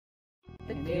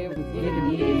every year is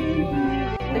reading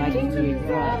like into a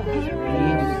dry. The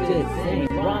angel stood, saying,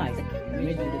 Rise,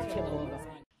 measure the temple of the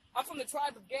high. I'm from the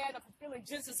tribe of Gad. I'm fulfilling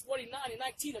Genesis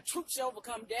 49:19. A troop shall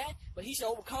overcome Gad, but he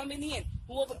shall overcome in the end.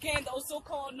 Who overcame those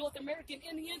so-called North American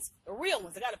Indians? The real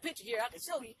ones. I got a picture here. I can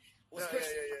show you. Yeah.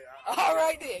 All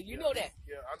right, there. You know that.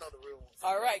 Yeah, I know the real ones.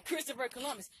 All right, Christopher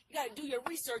Columbus. You got to do your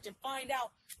research and find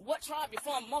out what tribe you're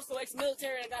from. I'm also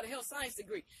ex-military and I got a health science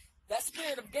degree. That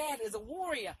spirit of Gad is a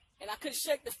warrior, and I couldn't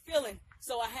shake the feeling,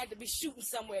 so I had to be shooting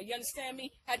somewhere. You understand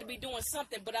me? Had to be doing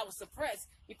something, but I was suppressed.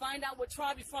 You find out what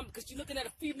tribe you're from because you're looking at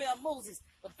a female Moses,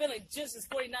 fulfilling Genesis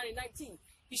 49:19.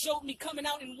 He showed me coming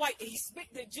out in white, and he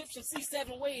spit the Egyptian sea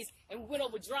 7 ways, and we went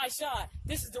over dry shod.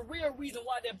 This is the real reason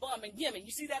why they're bombing Yemen.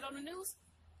 You see that on the news?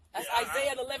 That's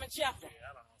Isaiah, the 11th chapter. Yeah,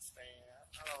 I don't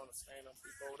understand them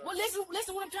people. Well,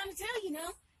 listen what I'm trying to tell you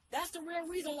now. That's the real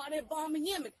reason why they're bombing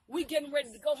Yemen. We getting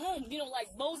ready to go home. You know, like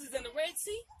Moses and the Red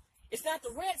Sea. It's not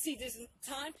the Red Sea this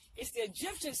time. It's the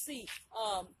Egyptian Sea.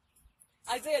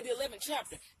 Isaiah, the 11th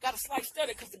chapter. Got a slight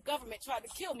stutter because the government tried to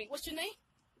kill me. What's your name?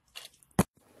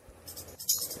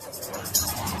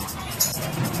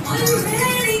 Are you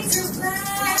ready to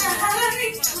fly? Are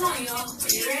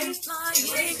you ready to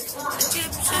fly?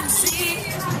 Egyptian Sea.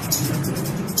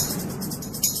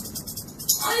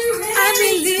 Are you ready? I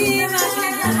believe.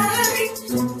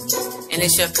 And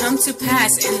it shall come to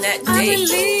pass in that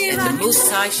day that the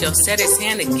Most High shall set his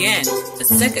hand again, the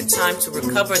second time to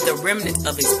recover the remnant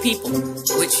of his people,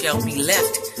 which shall be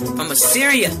left from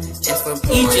Assyria, and from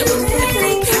Egypt, and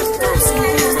from Pathros,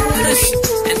 and from Cush,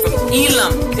 and from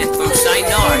Elam, and from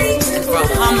Shinar, and from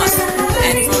Hamath,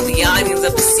 and